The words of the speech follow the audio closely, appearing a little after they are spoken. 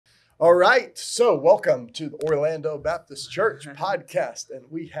All right, so welcome to the Orlando Baptist Church podcast, and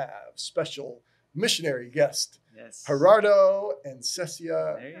we have special missionary guest, Yes. Gerardo and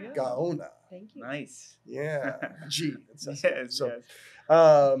Cecia There you go. Gaona. Thank you. Nice. Yeah, G and Cecia. Yes, So,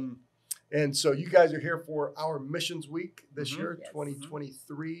 yes. and so you guys are here for our missions week this Mhm. year, Yes.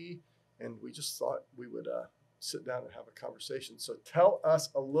 2023, and we just thought we would sit down and have a conversation. So tell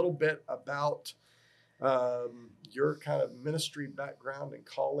us a little bit about your kind of ministry background and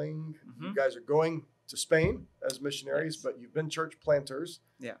calling. You Mhm. guys are going to Spain as missionaries, Yes. but you've been church planters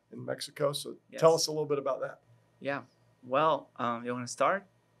Yeah. in Mexico. So Yes. tell us a little bit about that. Yeah. Well, you want to start?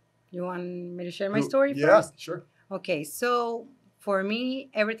 You want me to share my Who- story Yeah, first? sure. Okay, so for me,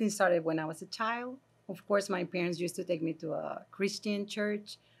 everything started when I was a child. Of course, my parents used to take me to a Christian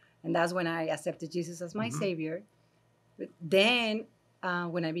church, and that's when I accepted Jesus as my Mhm. savior. But then,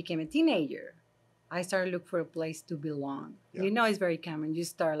 when I became a teenager, I started looking for a place to belong. Yeah. You know, it's very common. You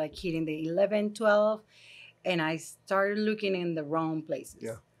start like hitting the 11, 12, and I started looking in the wrong places.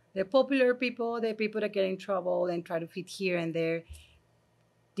 Yeah. The popular people, the people that get in trouble and try to fit here and there,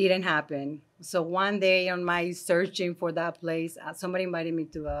 didn't happen. So one day on my searching for that place, somebody invited me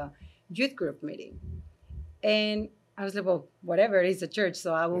to a youth group meeting. And I was like, well, whatever, it's a church,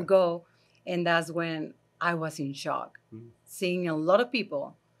 so I will Yeah. go. And that's when I was in shock, seeing a lot of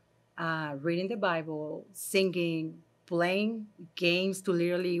people reading the Bible, singing, playing games to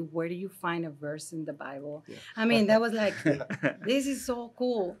literally, where do you find a verse in the Bible? Yeah. I mean, that was like, Yeah. this is so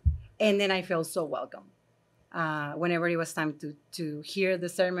cool. And then I felt so welcome. Whenever it was time to hear the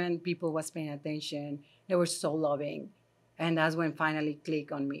sermon, people was paying attention. They were so loving. And that's when finally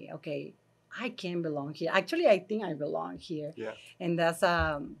clicked on me. Okay, I can belong here. Actually, I think I belong here. Yeah. And that's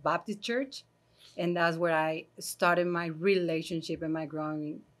a Baptist church. And that's where I started my relationship and my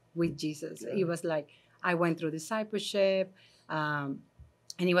growing with Jesus. Yeah. It was like I went through discipleship. And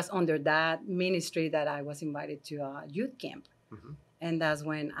it was under that ministry that I was invited to a youth camp. Mhm. And that's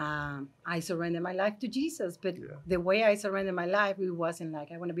when I surrendered my life to Jesus. But Yeah. the way I surrendered my life, it wasn't like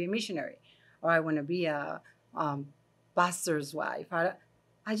I want to be a missionary or I want to be a pastor's wife.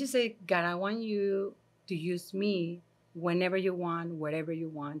 I just say, God, I want you to use me whenever you want, wherever you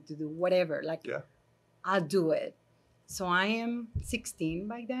want, to do whatever. Like, Yeah. I'll do it. So I am 16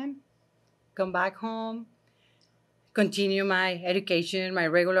 by then. Come back home, continue my education, my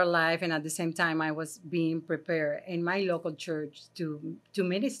regular life, and at the same time, I was being prepared in my local church to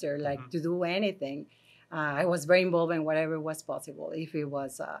minister, like Mhm. to do anything. I was very involved in whatever was possible, if it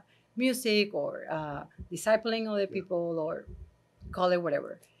was music or discipling other people or call it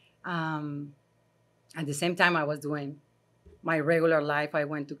whatever. At the same time, I was doing my regular life. I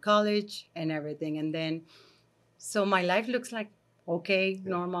went to college and everything, and then so my life looks like okay,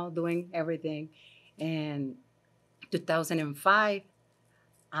 normal, doing everything, and 2005,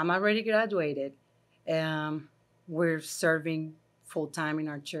 I'm already graduated. We're serving full time in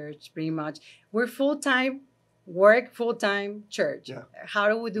our church, pretty much. We're full time work, full time church. Yeah. How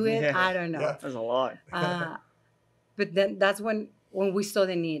do we do it? Yeah. I don't know. Yeah. That's a lot. But then that's when we saw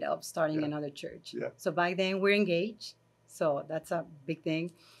the need of starting Yeah. another church. Yeah. So back then we're engaged, so that's a big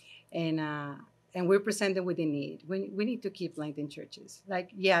thing, and we're presented with the need. We need to keep planting churches. Like,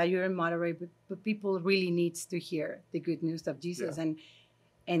 yeah, you're in Monterey, but people really needs to hear the good news of Jesus. Yeah.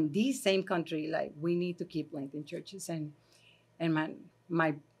 And this same country, like, we need to keep planting churches. And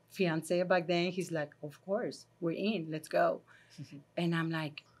my fiance back then, he's like, of course, we're in, let's go. And I'm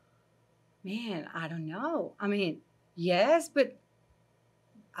like, man, I don't know. I mean, yes, but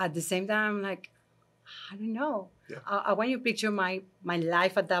at the same time, I'm like, I don't know. Yeah. I want you to picture my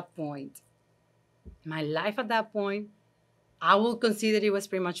life at that point. My life at that point, I will consider it was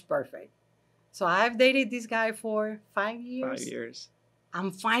pretty much perfect. So I've dated this guy for 5 years. 5 years. I'm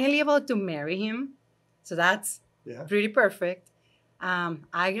finally about to marry him. So that's Yeah. pretty perfect.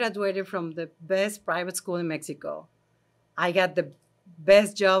 I graduated from the best private school in Mexico. I got the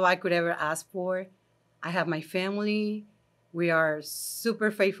best job I could ever ask for. I have my family. We are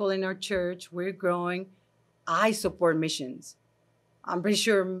super faithful in our church. We're growing. I support missions. I'm pretty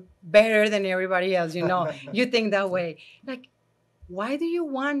sure better than everybody else, you know. You think that way. Like, why do you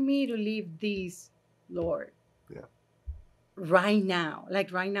want me to leave this, Lord? Yeah. Right now.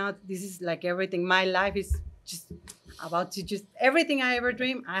 Like, right now, this is like everything. My life is just about to just, everything I ever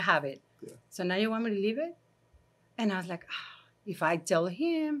dreamed, I have it. Yeah. So now you want me to leave it? And I was like, if I tell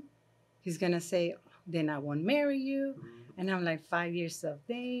him, he's going to say, then I won't marry you. Mhm. And I'm like, 5 years of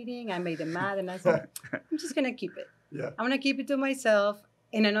dating. I made them mad. And I said, I'm just going to keep it. Yeah. I'm going to keep it to myself.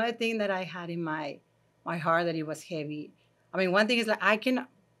 And another thing that I had in my heart that it was heavy. I mean, one thing is like, I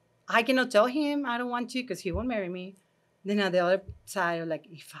cannot tell him I don't want to because he won't marry me. Then on the other side, like,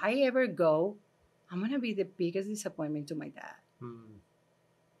 if I ever go, I'm going to be the biggest disappointment to my dad. Mm.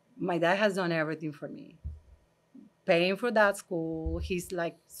 My dad has done everything for me, paying for that school. He's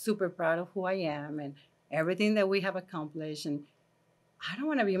like super proud of who I am and everything that we have accomplished. And I don't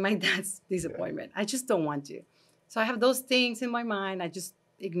want to be my dad's disappointment. I just don't want to. So I have those things in my mind. I just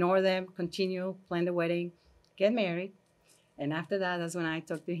ignore them, continue, plan the wedding, get married. And after that, that's when I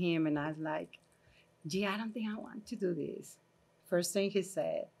talked to him and I was like, gee, I don't think I want to do this. First thing he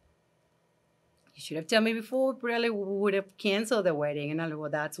said, you should have told me before, probably would have canceled the wedding. And I like, well,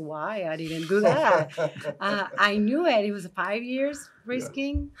 that's why I didn't do that. I knew it. It was 5 years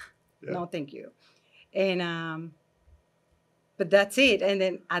risking. Yeah. No, thank you. And but that's it. And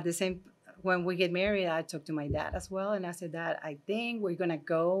then at the same, when we get married, I talked to my dad as well. And I said, Dad, I think we're going to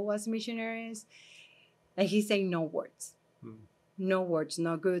go as missionaries. And he said, no words. No words,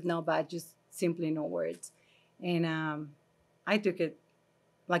 no good, no bad, just simply no words. And I took it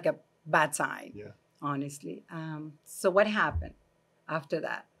like a bad sign, honestly. So what happened after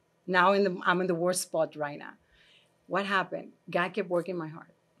that? Now I'm in the worst spot right now. What happened? God kept working my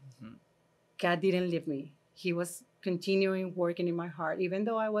heart. Mhm. God didn't leave me. He was continuing working in my heart, even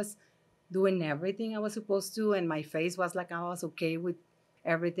though I was doing everything I was supposed to, and my face was like I was okay with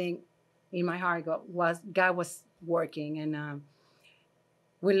everything. In my heart, God was working, and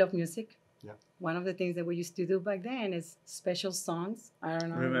we love music. Yeah. One of the things that we used to do back then is special songs. I don't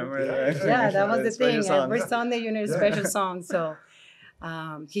know. Remember Yeah, that? Yeah, that was the Special thing. song. Every Sunday, Yeah. special song. So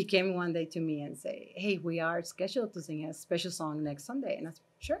he came one day to me and say, hey, we are scheduled to sing a special song next Sunday. And I said,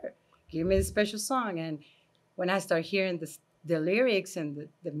 sure, give me the special song. And when I start hearing the lyrics and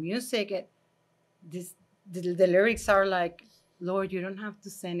the music, the lyrics are like, Lord, you don't have to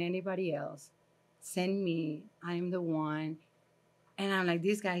send anybody else. Send me. I'm the one. And I'm like,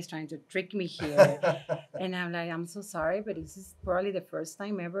 this guy is trying to trick me here. And I'm like, I'm so sorry, but this is probably the first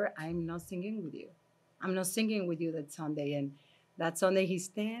time ever I'm not singing with you. I'm not singing with you that Sunday. And that Sunday he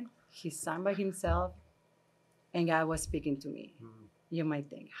sang by himself, and God was speaking to me. You might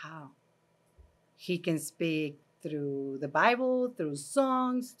think, how? He can speak through the Bible, through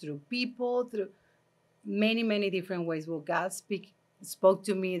songs, through people, through many, many different ways. Well, God spoke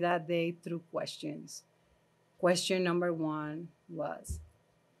to me that day through questions. Question number one was,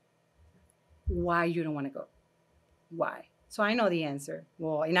 why you don't want to go? Why? So I know the answer.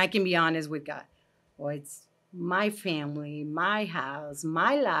 Well, and I can be honest with God. Well, it's my family, my house,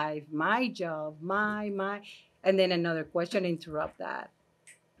 my life, my job, my. And then another question interrupt that.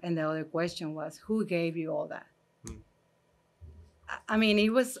 And the other question was, who gave you all that? I mean, it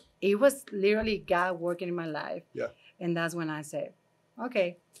was literally God working in my life. Yeah. And that's when I said,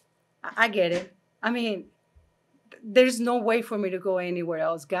 okay, I get it. I mean, there's no way for me to go anywhere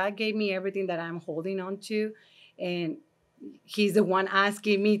else. God gave me everything that I'm holding on to, and he's the one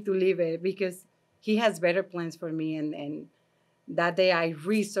asking me to leave it because he has better plans for me. And that day I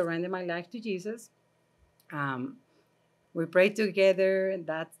surrendered my life to Jesus. We prayed together.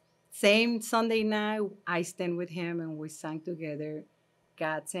 That same Sunday night, I stand with him and we sang together.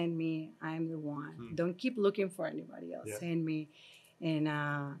 God sent me. I'm the one. Don't keep looking for anybody else. Yeah. Send me.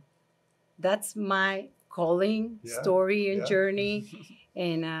 And that's my calling story and journey.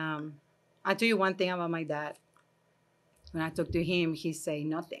 And I'll tell you one thing about my dad. When I talked to him, he said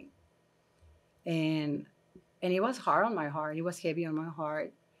nothing. And it was hard on my heart. It was heavy on my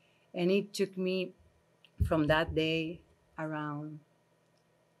heart. And it took me from that day around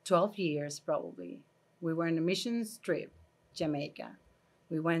 12 years probably. We were on a missions trip, Jamaica.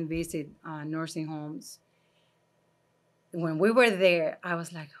 We went visit nursing homes. When we were there, I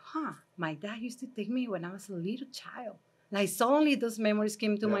was like, my dad used to take me when I was a little child. Like suddenly those memories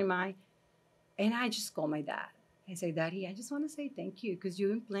came to my mind. And I just called my dad. I said, Daddy, I just want to say thank you because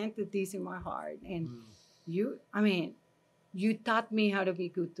you implanted this in my heart. And you taught me how to be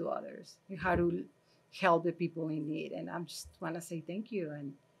good to others, how to help the people in need. And I just want to say thank you.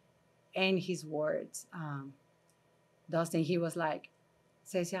 And his words, Dustin, he was like,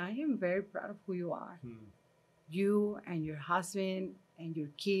 Cecia, I am very proud of who you are. You and your husband and your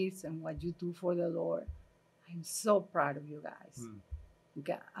kids and what you do for the Lord. I'm so proud of you guys.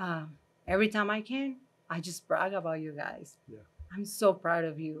 Every time I can, I just brag about you guys. Yeah. I'm so proud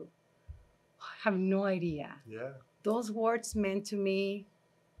of you. I have no idea. Yeah. Those words meant to me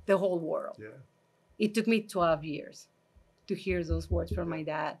the whole world. Yeah. It took me 12 years to hear those words from my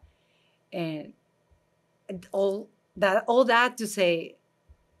dad. And all that to say,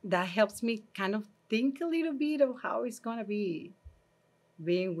 that helps me kind of think a little bit of how it's going to be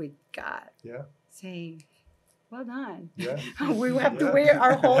being with God. Yeah. Saying, well done. Yeah. We have to wait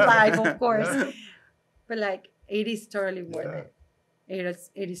our whole life, of course. Yeah. But like, it is totally worth Yeah. it.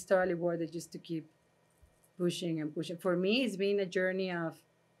 It is totally worth it just to keep pushing and pushing. For me, it's been a journey of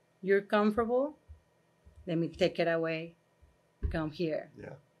you're comfortable, let me take it away, come here.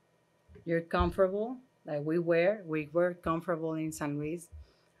 Yeah. You're comfortable, like we were comfortable in San Luis.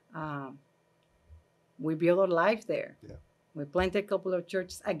 Um, we built our life there. Yeah. We planted a couple of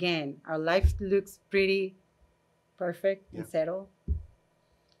churches. Again, our life looks pretty perfect Yeah. and settled.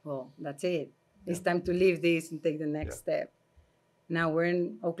 Well, that's it. It's Yeah. time to leave this and take the next Yeah. step. Now we're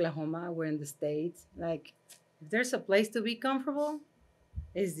in Oklahoma, we're in the States. Like, if there's a place to be comfortable,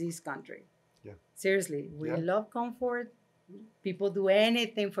 it's this country. Yeah. Seriously, we Yeah. love comfort. People do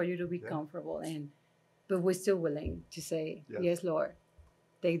anything for you to be Yeah. comfortable, but we're still willing to say, Yeah. yes, Lord,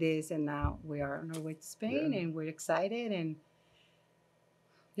 take this. And now we are on our way to Spain, Yeah. and we're excited. And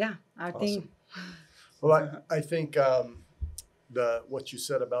yeah, I think. Well, I think what you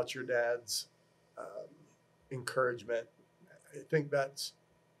said about your dad's encouragement, I think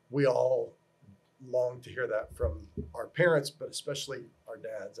we all long to hear that from our parents, but especially our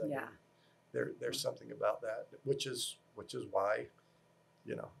dads. I mean, Yeah. there's something about that, which is why,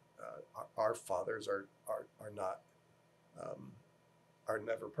 you know, our fathers are not are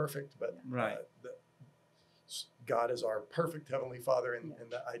never perfect, but Right. God is our perfect heavenly Father, and, Yeah.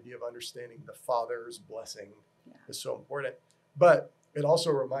 and the idea of understanding the Father's blessing Yeah. is so important. But it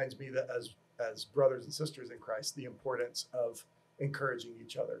also reminds me that as brothers and sisters in Christ, the importance of encouraging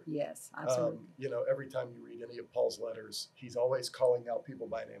each other. Yes, absolutely. You know, every time you read any of Paul's letters, he's always calling out people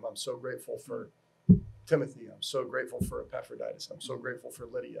by name. I'm so grateful for Timothy. I'm so grateful for Epaphroditus. I'm so grateful for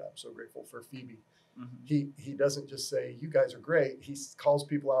Lydia. I'm so grateful for Phoebe. Mhm. He doesn't just say, you guys are great. He calls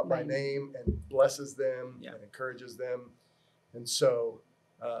people out by By name and blesses them Yeah. and encourages them. And so,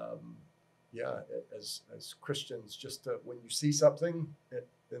 as Christians, just when you see something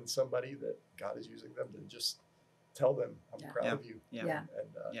in somebody that God is using them, to just tell them, I'm Yeah. proud Yeah. of you. Yeah.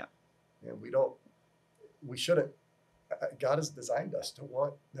 Yeah. And we shouldn't, God has designed us to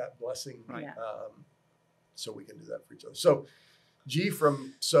want that blessing. Right. Yeah. So we can do that for each other. So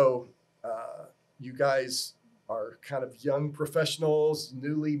you guys are kind of young professionals,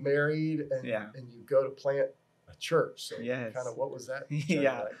 newly married, and Yeah. and you go to plant a church. So Yes. kind of what was that journey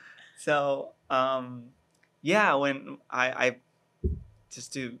Yeah. like? So, when I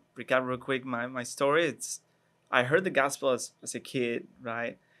just to recap real quick my story, I heard the gospel as a kid,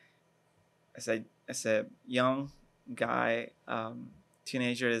 right? As a young guy,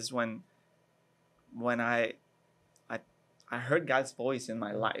 teenager is when I I heard God's voice in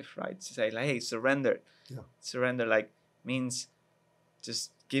my life, right? To say like, hey, surrender. Yeah. Surrender like means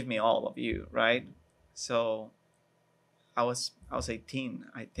just give me all of you, right? So I was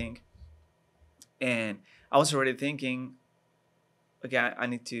 18, I think. And I was already thinking, okay, I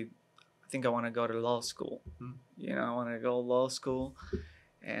think I want to go to law school. Hmm. You know, I want to go to law school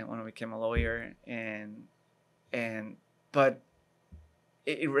and want to become a lawyer. But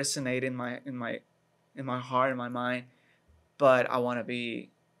it resonated in my heart, in my mind. But I want to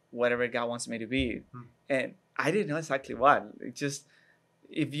be whatever God wants me to be. Hmm. And I didn't know exactly what. It just,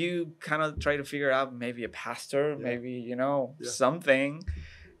 if you kind of try to figure out maybe a pastor, Yeah. maybe, Yeah. something.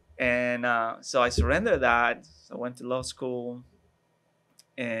 And so I surrendered that. So I went to law school.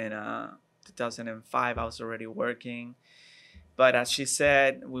 In 2005, I was already working. But as she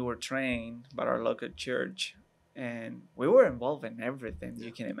said, we were trained by our local church. And we were involved in everything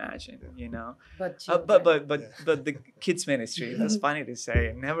you can imagine, But but Yeah. the kids ministry, that's funny to say.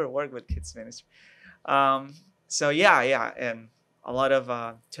 I never worked with kids ministry. So yeah, and a lot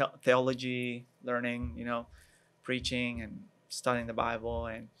of theology learning, preaching and studying the Bible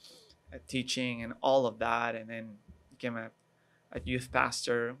and teaching and all of that, and then became a youth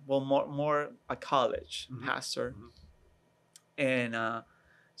pastor. Well, more a college Mhm. pastor, Mhm. and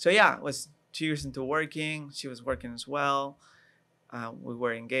so yeah, it was 2 years into working. She was working as well. We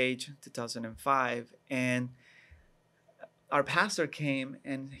were engaged in 2005, and our pastor came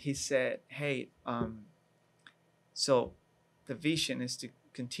and he said, hey, so the vision is to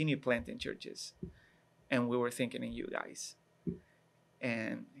continue planting churches, and we were thinking of you guys.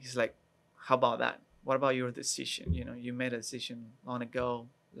 And he's like, how about that? What about your decision? You made a decision long ago,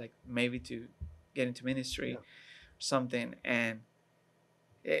 like maybe to get into ministry, Yeah. something. And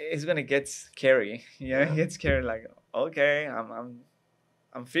it's gonna get scary. Yeah. It gets scary. Like, okay,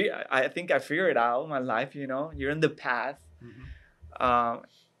 I think I figured out my life. You're in the path. Mhm.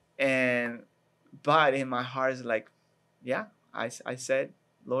 But in my heart is like, yeah, I said,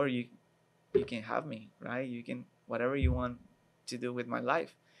 Lord, you can have me, right? You can, whatever you want to do with my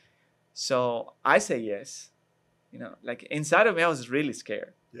life. So I say yes. Like inside of me, I was really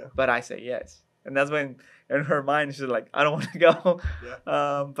scared. Yeah. But I say yes. And that's when in her mind she's like, I don't want to go.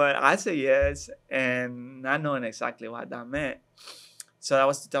 Yeah. But I said yes, and not knowing exactly what that meant. So that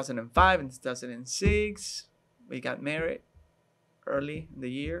was 2005. And 2006 we got married early in the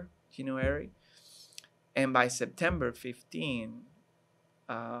year, January. And by September 15,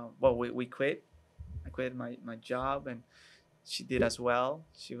 we quit. I quit my job, and she did as well.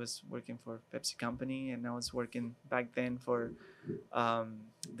 She was working for Pepsi company, and I was working back then for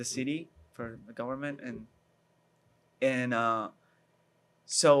the city, for the government. And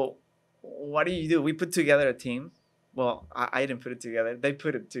so what do? We put together a team. Well, I didn't put it together. They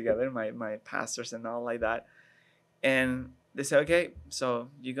put it together, my pastors and all like that. And they said, okay, so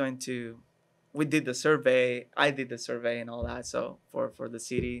you're going to, we did the survey. I did the survey and all that. So for the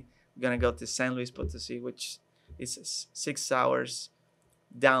city, we're going to go to San Luis Potosí, which is 6 hours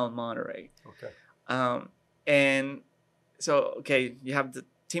down Monterey. Okay. And so, okay, you have the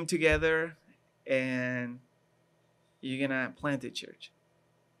team together and you're going to plant a church.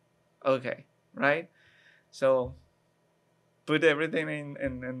 Okay, right? So put everything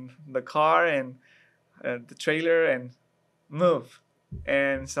in the car and the trailer and move.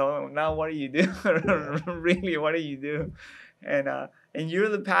 And so now what do you do? Really, what do you do? And you're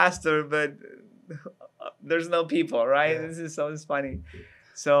the pastor, but there's no people, right? Yeah. This is so funny.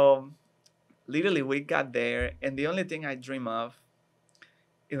 So literally we got there, and the only thing I dream of,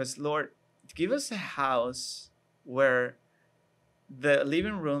 it was, Lord, give us a house where the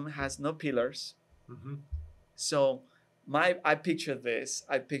living room has no pillars. Mm-hmm. So I picture this.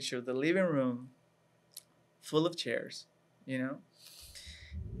 I picture the living room full of chairs, you know.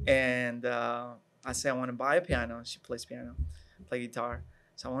 And I said, I want to buy a piano. She plays piano, play guitar.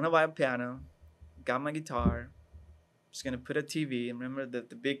 So I want to buy a piano. Got my guitar. Just gonna put a TV. Remember the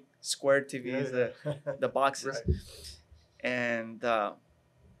big square TVs, Yeah. the boxes, Right. and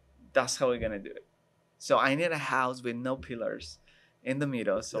that's how we're gonna do it. So I need a house with no pillars in the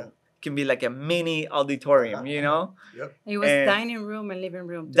middle, so Yeah. it can be like a mini auditorium, you know. Yep. It was And dining room and living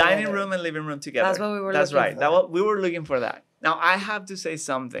room. Dining together. room and living room together. That's what we were That's looking right. for. That we were looking for that. Now I have to say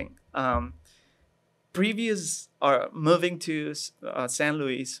something. Previous or moving to San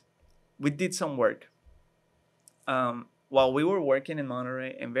Luis, we did some work. While we were working in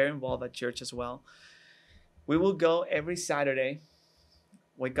Monterey and very involved at church as well, we will go every Saturday,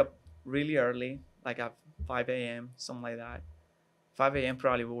 wake up really early, like at 5 a.m., something like that. 5 a.m.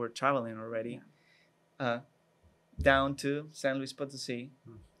 probably we were traveling already, down to San Luis Potosí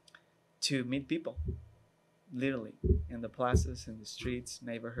to meet people, literally, in the plazas, in the streets,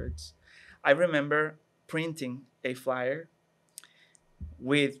 neighborhoods. I remember printing a flyer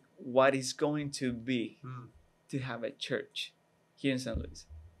with what is going to be to have a church here in San Luis.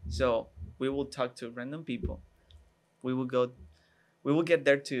 So we will talk to random people. We will get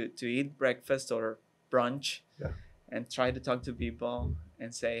there to eat breakfast or brunch, and try to talk to people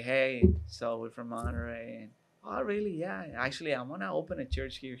and say, hey, so we're from Monterey. And, oh, really? Yeah. Actually, I want to open a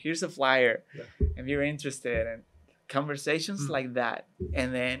church here. Here's a flyer if you're interested. And conversations like that.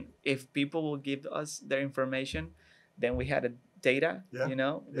 And then if people will give us their information, then we had a data,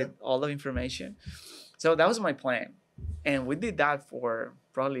 with all the information. So that was my plan. And we did that for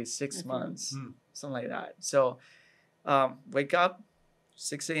probably 6 months, something like that. So wake up,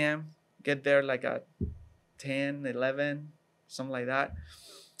 6 a.m., get there like at 10, 11, something like that.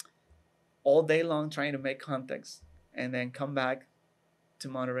 All day long trying to make contacts, and then come back to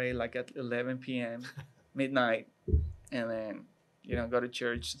Monterey like at 11 p.m., midnight, and then, go to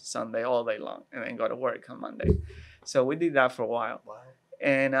church Sunday all day long, and then go to work on Monday. So we did that for a while. Wow.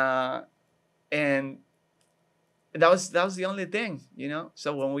 And that was the only thing,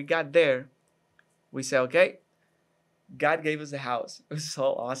 So when we got there, we said, okay, God gave us a house. It was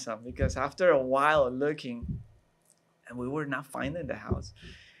so awesome because after a while of looking, and we were not finding the house.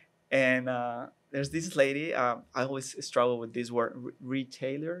 And there's this lady, I always struggle with this word,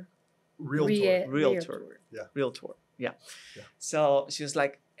 retailer? Realtor. Yeah. Realtor. Yeah. So she was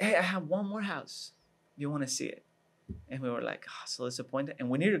like, hey, I have one more house. You want to see it? And we were like, oh, so disappointed. And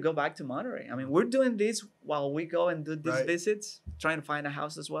we need to go back to Monterey. I mean, we're doing this while we go and do these visits, trying to find a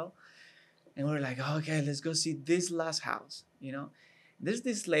house as well. And we were like, okay, let's go see this last house, There's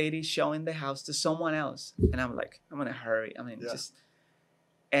this lady showing the house to someone else. And I'm like, I'm going to hurry.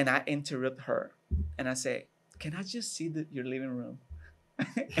 And I interrupt her. And I say, can I just see your living room?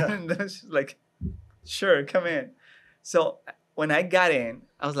 And then she's like, sure, come in. So when I got in,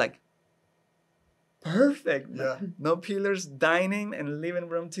 I was like, perfect. Yeah. No pillars, dining and living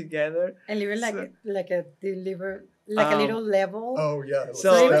room together. And living like a little level. Oh yeah.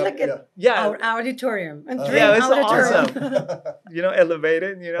 So it was like our auditorium. And yeah, it was auditorium. awesome.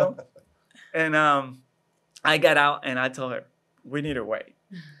 Elevated, And I got out and I told her, we need to wait.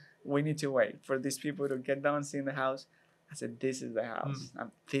 We need to wait for these people to get down, see the house. I said, this is the house.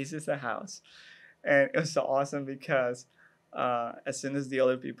 This is the house. And it was so awesome because as soon as the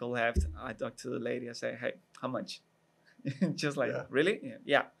other people left, I talked to the lady. I said, hey, how much? Just like, Yeah. really?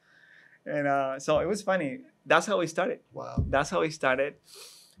 Yeah. And so it was funny. That's how we started. Wow. That's how we started.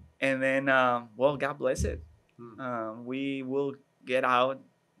 And then, well, God bless it. We will get out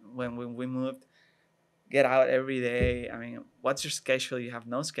when we moved, get out every day. I mean, what's your schedule? You have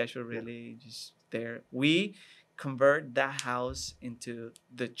no schedule really, just there. We convert that house into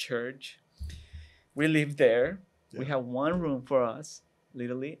the church. We live there. We have one room for us,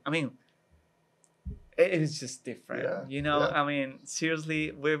 literally. I mean, it is just different, I mean,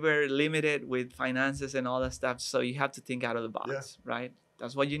 seriously, we were limited with finances and all that stuff, so you have to think out of the box, right?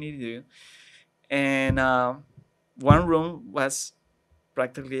 That's what you need to do. And one room was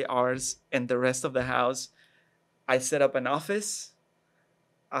practically ours, and the rest of the house, I set up an office.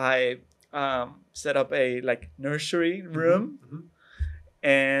 I set up a like nursery room,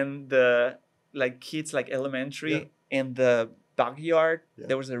 and the like kids like elementary in the backyard.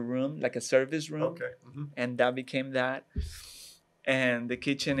 There was a room, like a service room, and that became that. And the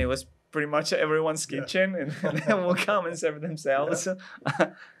kitchen, it was pretty much everyone's kitchen, and then will come and serve themselves.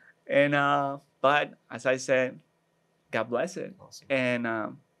 And but as I said, God bless it. Awesome.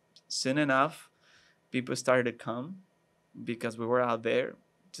 And soon enough, people started to come because we were out there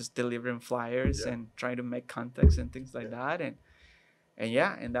just delivering flyers and trying to make contacts and things like that. And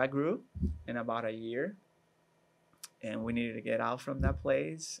that grew in about a year. And we needed to get out from that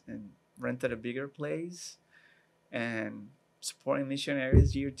place and rented a bigger place and supporting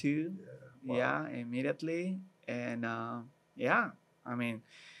missionaries year 2. Immediately. And I mean,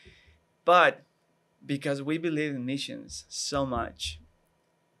 but because we believe in missions so much,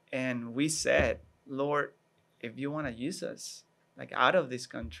 and we said, Lord, if you want to use us like out of this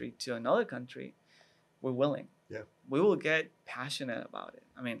country to another country, we're willing. We will get passionate about it.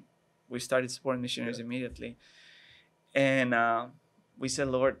 I mean, we started supporting missionaries immediately. And we said,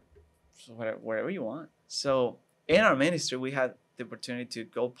 Lord, so wherever you want. So in our ministry, we had the opportunity to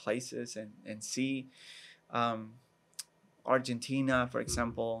go places and see Argentina, for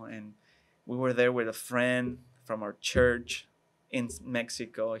example. And we were there with a friend from our church in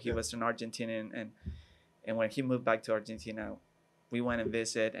Mexico. He was an Argentinian. And when he moved back to Argentina, we went and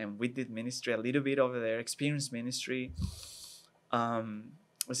visited, and we did ministry a little bit over there, experienced ministry.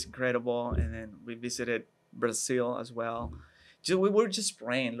 It was incredible. And then we visited Brazil as well. So we were just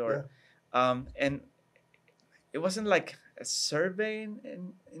praying, Lord. And it wasn't like a survey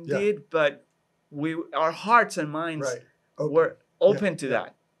indeed, but our hearts and minds were open to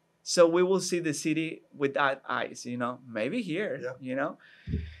that. So we will see the city with that eyes, maybe here,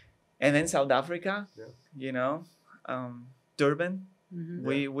 And then South Africa, Durban.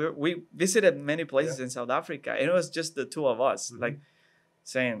 We visited many places in South Africa, and it was just the two of us, like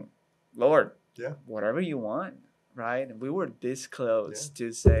saying, Lord, whatever you want, right? And we were this close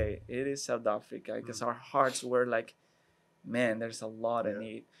to say it is South Africa, because our hearts were like, man, there's a lot of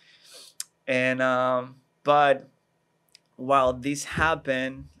need. And but while this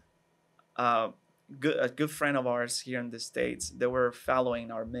happened, a good friend of ours here in the States, they were following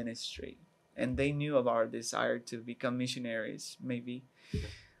our ministry, and they knew of our desire to become missionaries, maybe.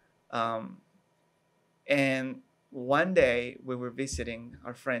 And one day we were visiting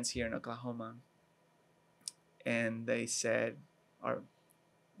our friends here in Oklahoma, and they said,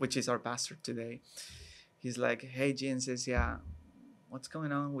 which is our pastor today, he's like, hey, Jen, says, what's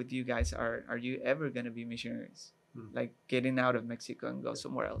going on with you guys? Are you ever going to be missionaries? Like getting out of Mexico and go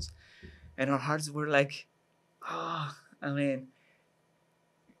somewhere else? And our hearts were like, I mean,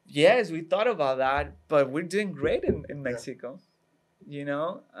 yes, we thought about that, but we're doing great in Mexico.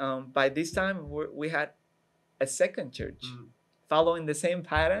 By this time, we had a second church following the same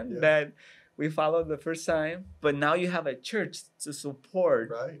pattern that we followed the first time. But now you have a church to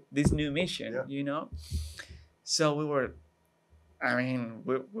support this new mission, So we're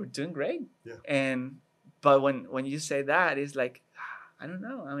doing great. But when you say that, it's like, I don't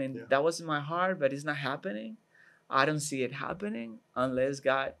know. I mean, that was in my heart, but it's not happening. I don't see it happening unless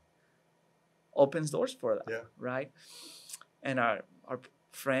God opens doors for that, right? And our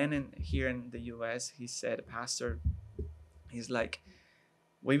friend here in the U.S., he said, Pastor, he's like,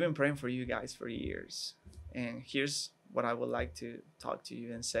 we've been praying for you guys for years. And here's what I would like to talk to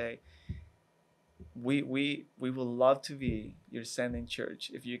you and say. We would love to be your sending church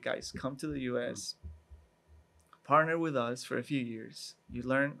if you guys come to the U.S., partner with us for a few years. You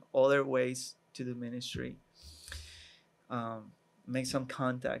learn other ways to do ministry. make some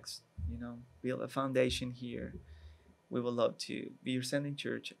contacts, build a foundation here. We would love to be your sending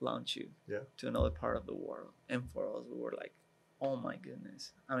church, launch you to another part of the world. And for us, we were like, oh my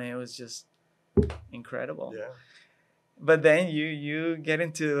goodness. I mean, it was just incredible. Yeah. But then you get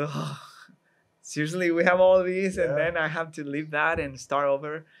into, seriously, we have all these, and Yeah. then I have to leave that and start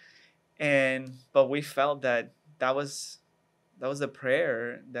over. But we felt that was the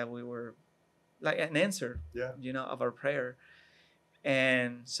prayer that we were, like, an answer, of our prayer.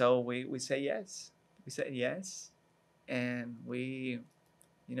 And so we say yes. We said yes. And we,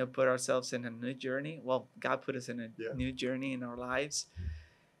 put ourselves in a new journey. Well, God put us in a new journey in our lives.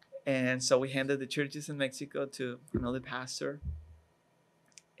 And so we handed the churches in Mexico to another pastor.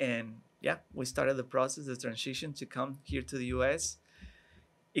 And we started the process, the transition to come here to the U.S.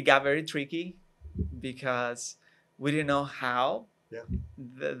 It got very tricky because we didn't know how.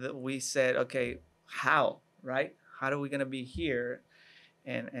 Yeah. We said, okay, how, right? How are we going to be here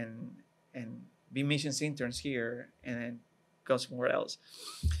and be missions interns here and then go somewhere else?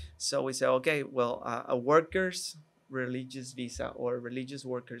 So we said, okay, well, a workers religious visa or religious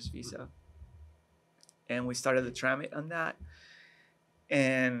workers visa. And we started the tramit on that.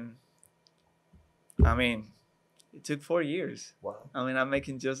 And I mean, it took 4 years. Wow. I mean, I'm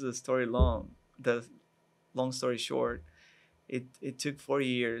making just the long story short. It took 4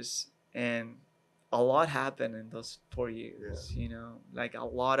 years, and a lot happened in those 4 years. Like a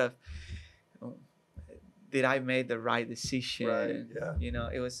lot of, did I make the right decision? Right. Yeah.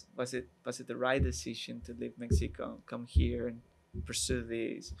 It was it the right decision to leave Mexico, come here and pursue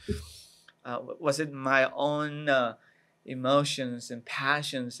this? Was it my own emotions and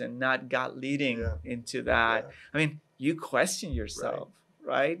passions and not God leading into that? Yeah. I mean, you question yourself,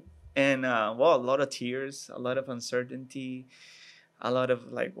 right? And a lot of tears, a lot of uncertainty, a lot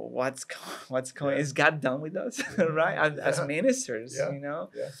of like, well, what's going? Is God done with us, right? As ministers, Yeah.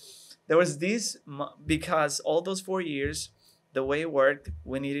 There was this, because all those 4 years, the way it worked,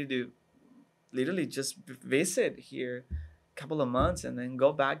 we needed to literally just visit here a couple of months and then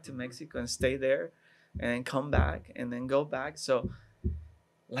go back to Mexico and stay there and then come back and then go back. So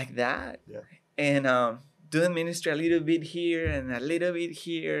like that. Yeah. And doing ministry a little bit here and a little bit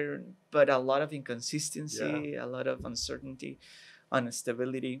here, but a lot of inconsistency, a lot of uncertainty,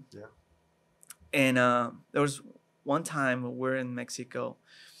 instability. Yeah. And there was one time we're in Mexico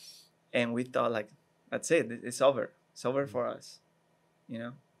and we thought, like, that's it. It's over. It's over for us,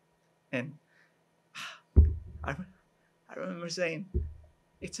 And I remember saying,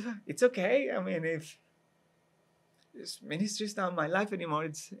 it's okay. I mean, if this ministry is not my life anymore,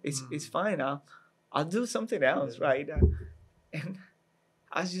 it's fine. I'll do something else, right? And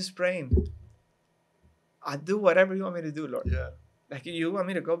I was just praying, I'll do whatever you want me to do, Lord. Yeah. Like, you want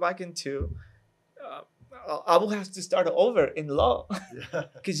me to go back into, I will have to start over in law,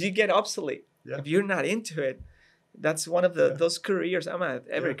 because you get obsolete if you're not into it. That's one of those careers. I'm at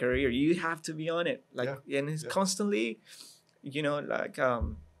every career. You have to be on it, and it's constantly, like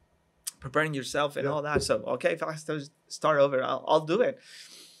preparing yourself and all that. So okay, if I have to start over, I'll do it.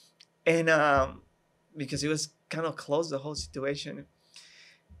 And because it was kind of close, the whole situation.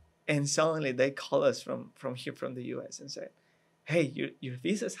 And suddenly they call us from here, from the U.S. and say, hey, your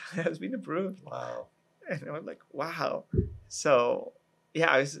visa has been approved. Wow. And I'm like, wow. So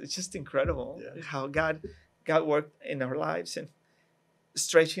it's just incredible how God worked in our lives and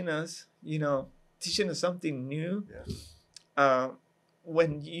stretching us, teaching us something new.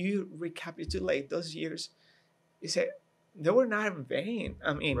 When you recapitulate those years, you say, they were not in vain.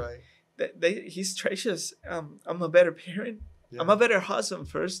 I mean, he stretched us. I'm a better parent. I'm a better husband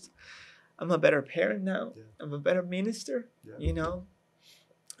first. I'm a better parent now. I'm a better minister,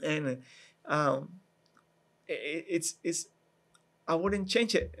 And it's I wouldn't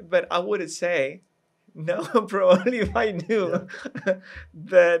change it, but I wouldn't say no. Probably if I knew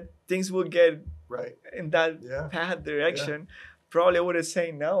that things would get in that path direction, probably I would have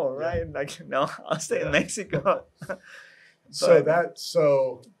said no, right? Like, no, I'll stay in Mexico.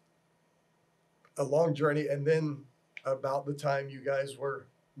 So a long journey, and then about the time you guys were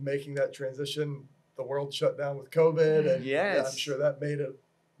making that transition, the world shut down with COVID, and I'm sure that made it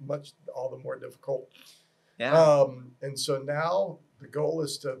all the more difficult. And so now the goal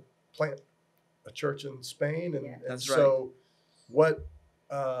is to plant a church in Spain, and so what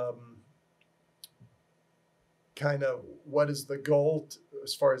what is the goal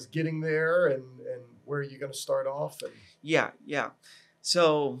as far as getting there, and where are you going to start off? And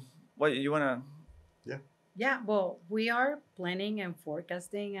so what you want to? Well, we are planning and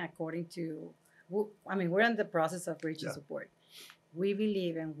forecasting according to, we're in the process of reaching support. We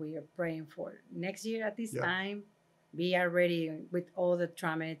believe and we are praying for next year at this time We are ready with all the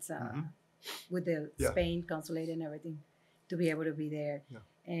tramits, Mhm. with the Yeah. Spain consulate and everything, to be able to be there. Yeah.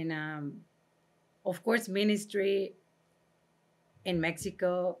 And of course, ministry in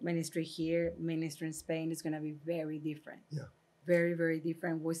Mexico, ministry here, ministry in Spain is going to be very different. Yeah. Very, very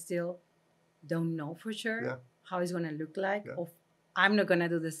different. We still don't know for sure Yeah. how it's going to look like. Yeah. I'm not going to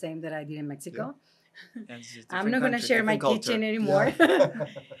do the same that I did in Mexico. Yeah, it's just I'm different not going to country, share my different culture. kitchen anymore. Yeah.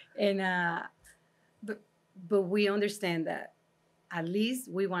 And but but we understand that at least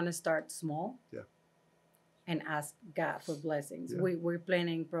we want to start small. Yeah. And ask God for blessings. Yeah. We're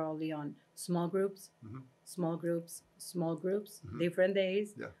planning probably on small groups, Mhm. small groups, small groups, Mhm. different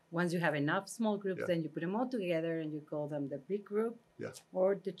days. Yeah. Once you have enough small groups, Yeah. then you put them all together and you call them the big group, Yeah.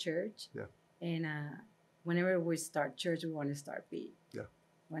 or the church. Yeah. And whenever we start church, we want to start big. Yeah.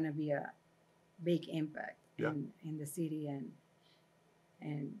 Want to be a big impact Yeah. in the city, and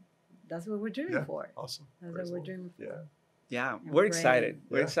that's what we're dreaming Yeah. for. Awesome. That's Praise what we're the dreaming for. Lord. Yeah, And we're pray. excited.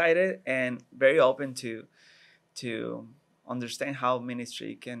 We're Yeah. excited and very open to understand how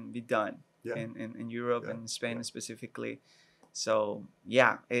ministry can be done Yeah. in Europe Yeah. and Spain Yeah. specifically. So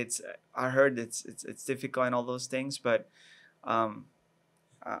yeah, it's I heard it's difficult and all those things, but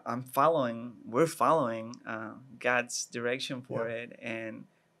we're following God's direction for Yeah. it, and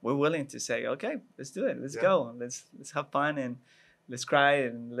we're willing to say, okay, let's do it, let's Yeah. go, let's have fun, and let's cry,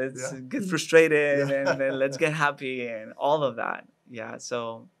 and let's Yeah. get frustrated, Yeah. and then let's get happy, and all of that. Yeah,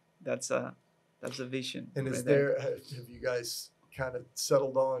 so that's a vision. And is right there, have you guys kind of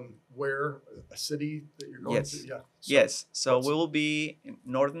settled on where, a city that you're going Yes. to? Yeah. Yes, so what's- we will be in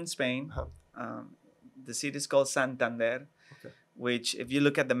northern Spain. Uh-huh. The city is called Santander, Okay. which, if you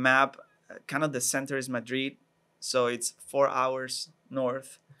look at the map, kind of the center is Madrid. So it's 4 hours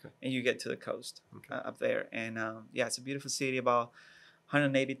north, Okay. and you get to the coast Okay. up there. And yeah, it's a beautiful city, about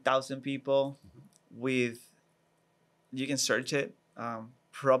 180,000 people. With, you can search it,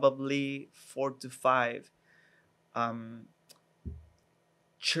 probably 4 to 5 um,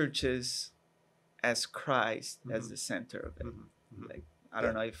 churches as Christ as Mhm. the center of it. Mhm. Mhm. Like, I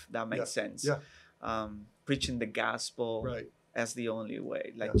don't know if that makes sense. Yeah. Preaching the gospel Right. as the only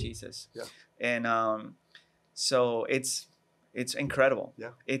way, like Yeah. Jesus. Yeah. And so it's incredible.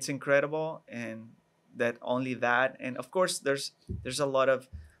 Yeah. It's incredible, and that only that, and of course there's a lot of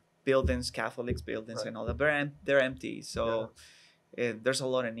buildings, Catholic buildings, Right. and all that, but they're empty. So there's a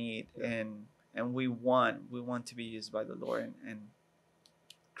lot of need, Yeah. and we want to be used by the Lord, and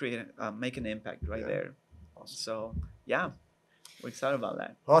create make an impact right Yeah. there. Awesome. So yeah, we're excited about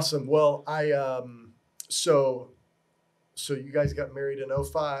that. Awesome. Well, so you guys got married in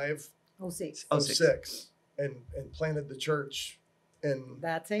 05, 06. 06. and planted the church in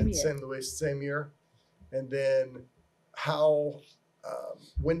That same year. San Luis same year. And then how,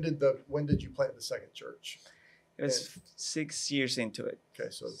 when did you plant the second church? It was 6 years into it, Okay.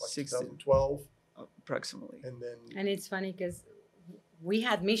 So like 16. 2012. approximately. And then, And it's funny because we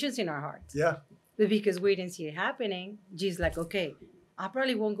had missions in our hearts. yeah. But because we didn't see it happening, G's like, okay, I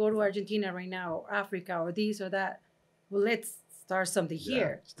probably won't go to Argentina right now, or Africa, or this or that. Well, let's start something Yeah,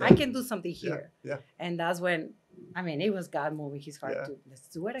 here. start- I can do something Yeah. here. Yeah. And that's when, I mean, it was God moving his heart Yeah. to, let's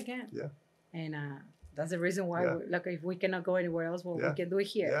do it again. Yeah. And that's the reason why, Yeah. like, if we cannot go anywhere else, well, Yeah. we can do it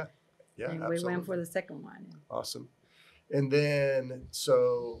here. Yeah. Yeah. And absolutely. we went for the second one. Awesome. And then,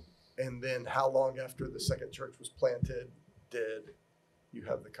 how long after the second church was planted did you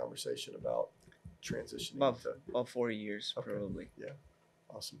have the conversation about transitioning to? About 4 years, Okay. probably.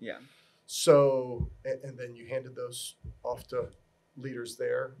 Awesome. Yeah. So, and then you handed those off to leaders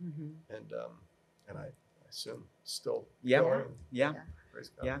there, Mm-hmm. and I assume still Yeah. going. Yeah. Praise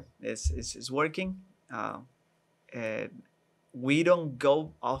God. Yeah. It's working. And we don't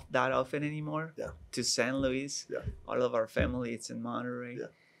go off that often anymore. Yeah. To San Luis. Yeah. All of our family, it's in Monterey.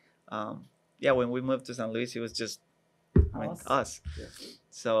 Yeah. When we moved to San Luis, it was just us. Yeah.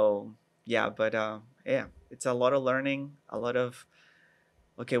 So yeah, but yeah, it's a lot of learning, a lot of,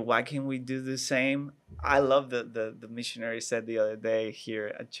 okay, why can we do the same? I love the missionary said the other day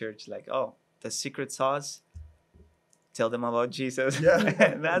here at church, like, oh, the secret sauce, tell them about Jesus. Yeah.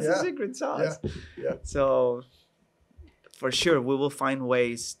 That's the Yeah. secret sauce. Yeah. So for sure we will find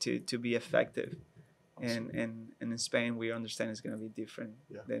ways to be effective. Awesome. And in Spain we understand it's going to be different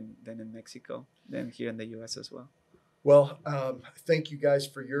Yeah. than in Mexico, than here in the US as well. Well, thank you guys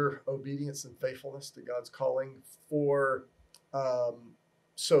for your obedience and faithfulness to God's calling.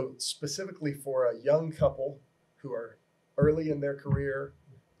 So specifically for a young couple who are early in their career,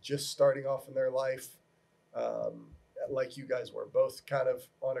 just starting off in their life, like you guys were, both kind of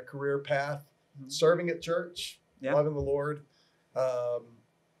on a career path, Mhm. serving at church, Yeah. loving the Lord,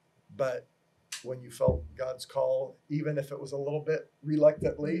 but when you felt God's call, even if it was a little bit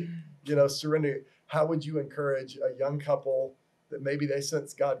reluctantly, surrender. How would you encourage a young couple that maybe they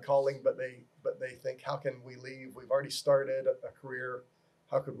sense God calling, but they think, how can we leave? We've already started a career.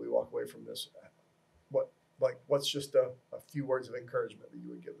 How could we walk away from this? What's just a few words of encouragement that you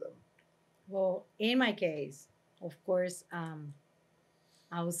would give them? Well, in my case, of course,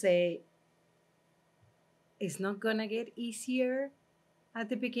 I would say it's not gonna get easier at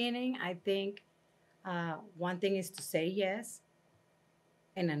the beginning. I think one thing is to say yes,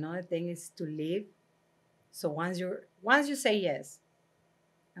 and another thing is to live. So once you say yes,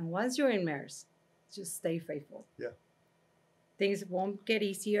 and once you're immersed, just stay faithful. Yeah. Things won't get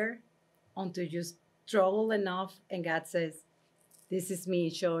easier until you struggle enough, and God says, "This is me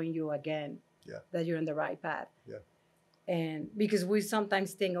showing you again that you're on the right path." Yeah. And because we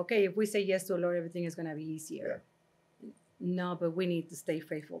sometimes think, okay, if we say yes to the Lord, everything is gonna be easier. No, but we need to stay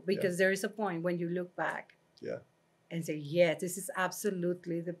faithful, because there is a point when you look back and say, yes, this is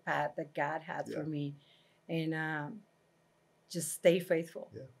absolutely the path that God had for me. And just stay faithful.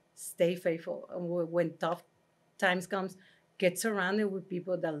 Yeah. Stay faithful. And when tough times comes, get surrounded with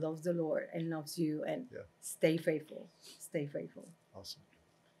people that loves the Lord and loves you, and stay faithful. Stay faithful. Awesome.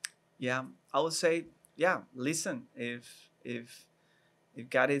 Yeah, I would say, listen. If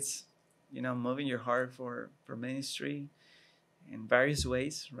God is, moving your heart for ministry in various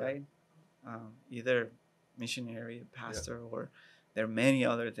ways, right? Either missionary, pastor, or there are many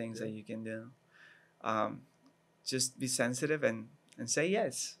other things that you can do. Just be sensitive and say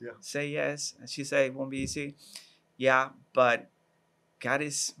yes. Yeah. Say yes. And she said it won't be easy. Yeah, but God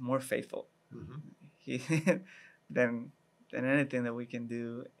is more faithful than anything that we can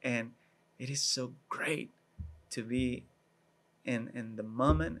do, and it is so great to be in the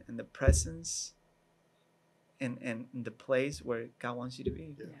moment, in the presence, and in the place where God wants you to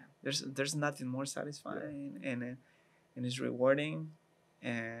be. Yeah. There's nothing more satisfying, and it's rewarding,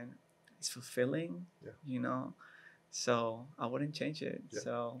 and it's fulfilling. Yeah. So I wouldn't change it. Yeah.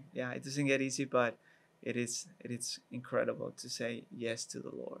 So it doesn't get easy, but it is incredible to say yes to the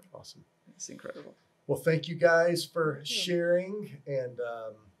Lord. Awesome. It's incredible. Well, thank you guys for sharing, and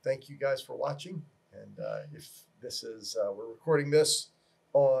thank you guys for watching. And if this is, we're recording this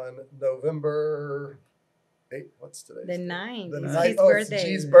on November 8th. What's today? The 9th. The 9th. It's his birthday. It's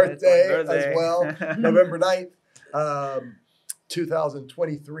G's birthday as well. November 9th,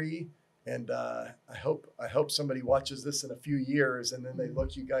 2023. And I hope somebody watches this in a few years, and then they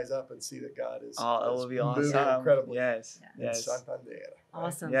look you guys up and see that God is. Oh, it will be moving awesome. Incredibly. Yes. Yes. Santander.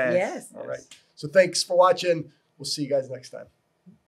 Awesome. Yes. Yes. All right. So thanks for watching. We'll see you guys next time.